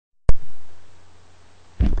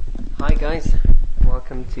Hi guys,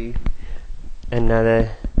 welcome to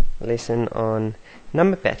another lesson on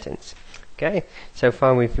number patterns. Okay, so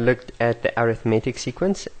far we've looked at the arithmetic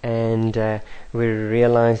sequence and we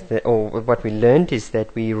realized that, or what we learned is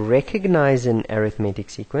that we recognize an arithmetic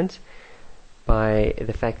sequence by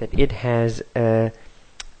the fact that it has a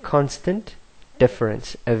constant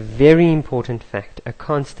difference, a very important fact, a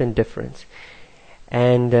constant difference.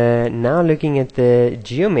 And now looking at the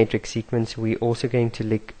geometric sequence, we're also going to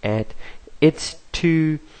look at its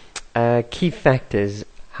two key factors.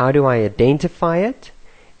 How do I identify it?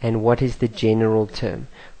 And what is the general term?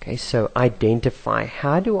 Okay, so identify.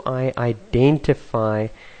 How do I identify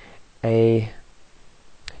a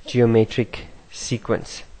geometric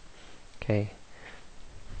sequence? Okay.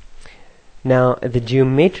 Now, the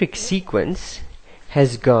geometric sequence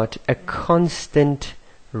has got a constant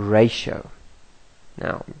ratio.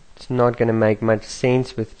 Now, it's not going to make much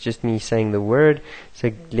sense with just me saying the word,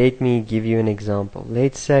 so let me give you an example.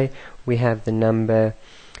 Let's say we have the number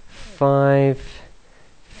 5,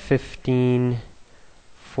 15,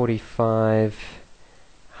 45,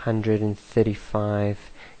 135.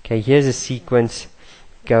 Okay, here's a sequence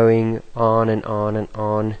going on and on and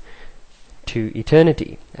on to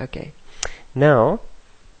eternity. Okay, now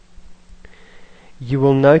you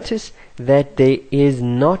will notice that there is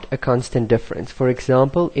not a constant difference. For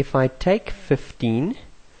example, if I take 15,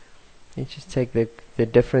 let's just take the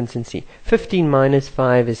difference and see. 15 minus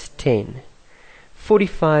 5 is 10.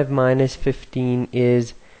 45 minus 15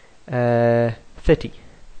 is 30.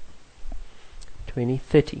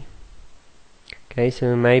 30. Okay,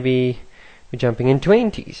 so maybe we're jumping in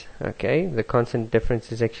 20s. Okay, the constant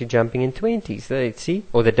difference is actually jumping in 20s. So let's see,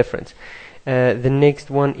 or the difference. The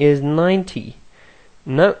next one is 90.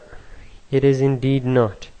 No, it is indeed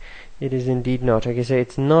not. It is indeed not. Okay, so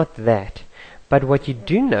it's not that. But what you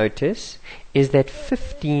do notice is that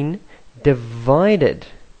 15 divided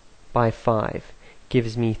by 5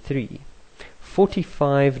 gives me 3.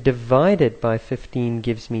 45 divided by 15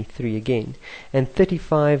 gives me 3 again. And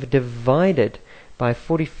 35 divided by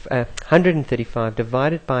 135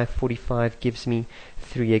 divided by 45 gives me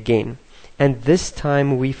 3 again. And this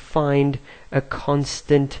time we find a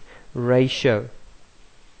constant ratio.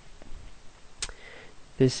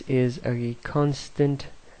 This is a constant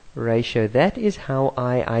ratio. That is how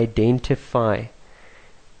I identify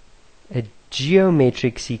a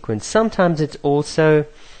geometric sequence. Sometimes it's also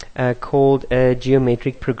called a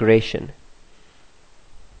geometric progression.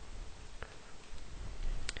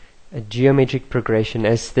 A geometric progression,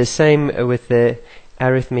 as the same with the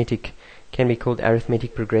arithmetic, can be called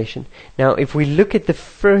arithmetic progression. Now, if we look at the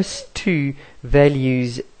first two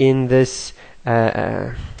values in this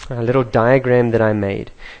a little diagram that I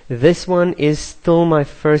made. This one is still my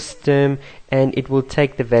first term and it will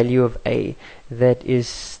take the value of a. That is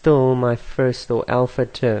still my first or alpha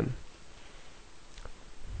term.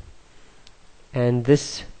 And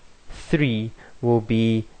this 3 will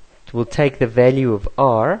take the value of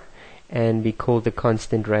r and be called the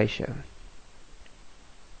constant ratio.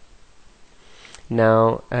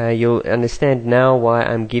 Now you'll understand now why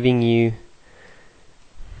I'm giving you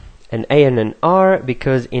an A and an R,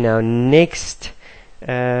 because in our next,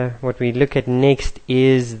 what we look at next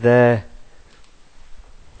is the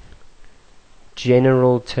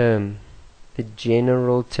general term. The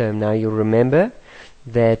general term. Now you'll remember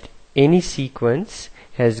that any sequence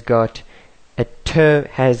has got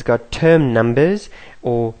term numbers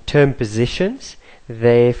or term positions.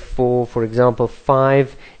 Therefore, for example,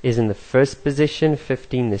 5 is in the first position,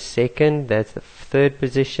 15 the second, that's the third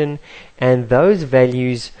position, and those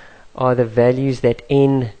values are the values that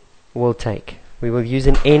n will take. We will use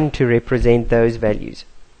an n to represent those values.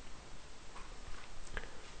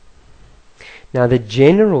 Now the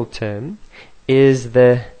general term is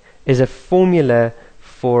a formula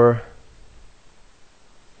for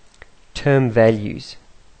term values.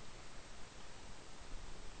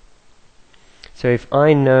 So if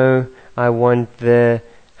I know I want the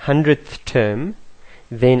 100th term,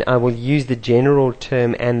 then I will use the general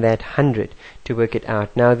term and that 100 to work it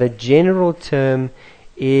out. Now the general term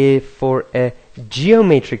for a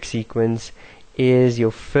geometric sequence is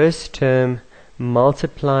your first term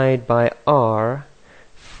multiplied by r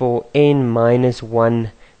for n minus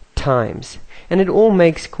 1 times. And it all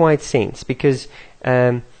makes quite sense because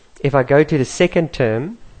if I go to the second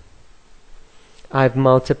term, I've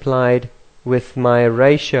multiplied with my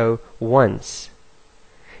ratio once.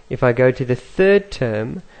 If I go to the third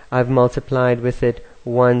term, I've multiplied with it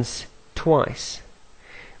once, twice.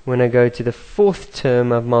 When I go to the fourth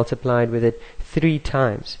term, I've multiplied with it 3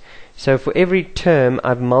 times. So for every term,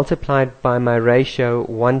 I've multiplied by my ratio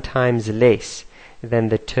 1 times less than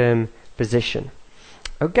the term position.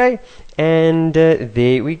 Okay, and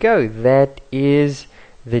there we go. That is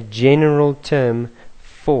the general term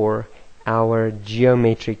for our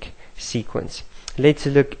geometric sequence. Let's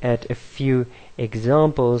look at a few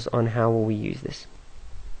examples on how we use this.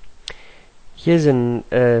 Here's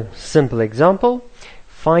a simple example.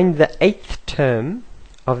 Find the 8th term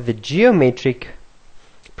of the geometric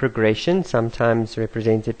progression, sometimes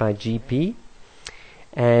represented by GP,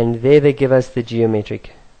 and there they give us the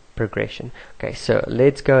geometric progression. Okay, so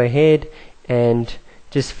let's go ahead and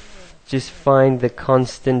just find the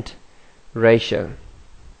constant ratio.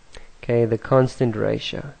 Okay, the constant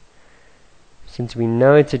ratio. Since we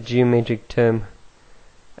know it's a geometric term,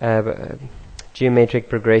 geometric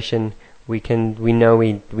progression, we know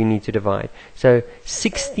we need to divide. So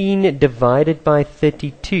 16 divided by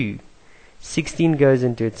 32. 16 goes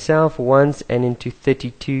into itself once and into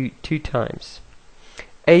 32 two times.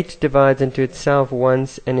 8 divides into itself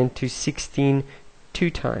once and into 16 two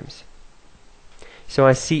times. So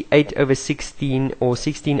I see 8 over 16 or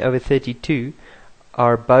 16 over 32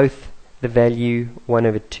 are both the value 1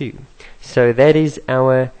 over 2. So that is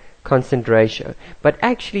our constant ratio. But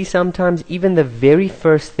actually sometimes even the very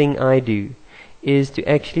first thing I do is to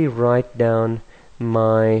actually write down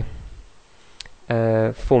my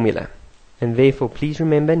formula. And therefore, please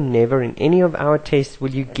remember, never in any of our tests will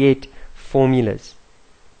you get formulas.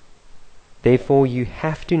 Therefore, you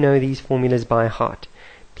have to know these formulas by heart.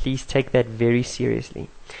 Please take that very seriously.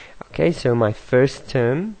 Okay, so my first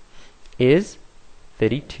term is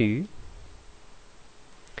 32.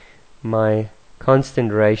 My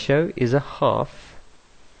constant ratio is a half.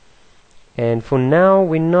 And for now,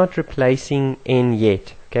 we're not replacing n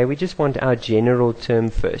yet. Okay, we just want our general term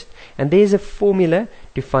first. And there's a formula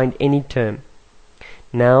to find any term.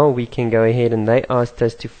 Now we can go ahead, and they asked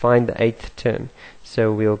us to find the 8th term.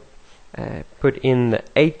 So we'll put in the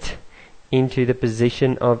 8 into the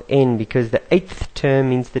position of n, because the 8th term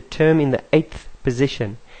means the term in the 8th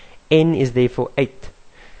position. N is therefore 8.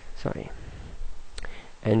 Sorry.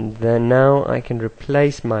 And then now I can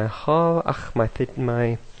replace my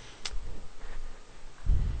my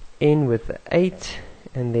n with the 8,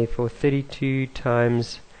 and therefore 32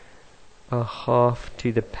 times a half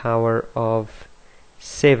to the power of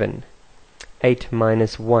 7. 8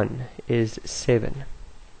 minus 1 is 7.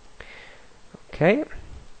 Okay,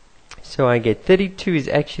 so I get 32 is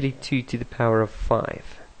actually 2 to the power of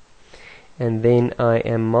 5. And then I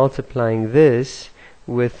am multiplying this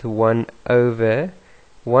with 1 over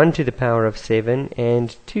 1 to the power of 7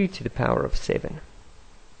 and 2 to the power of 7.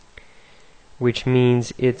 Which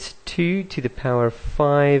means it's 2 to the power of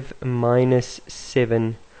 5 minus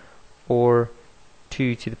 7, or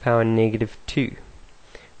 2 to the power negative 2,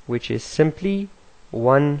 which is simply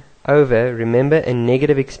 1 over, remember, a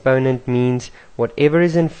negative exponent means whatever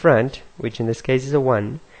is in front, which in this case is a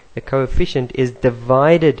 1, the coefficient is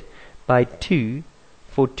divided by 2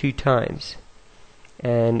 for 2 times.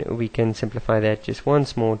 And we can simplify that just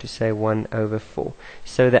once more to say 1 over 4.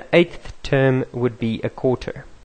 So the 8th term would be a quarter.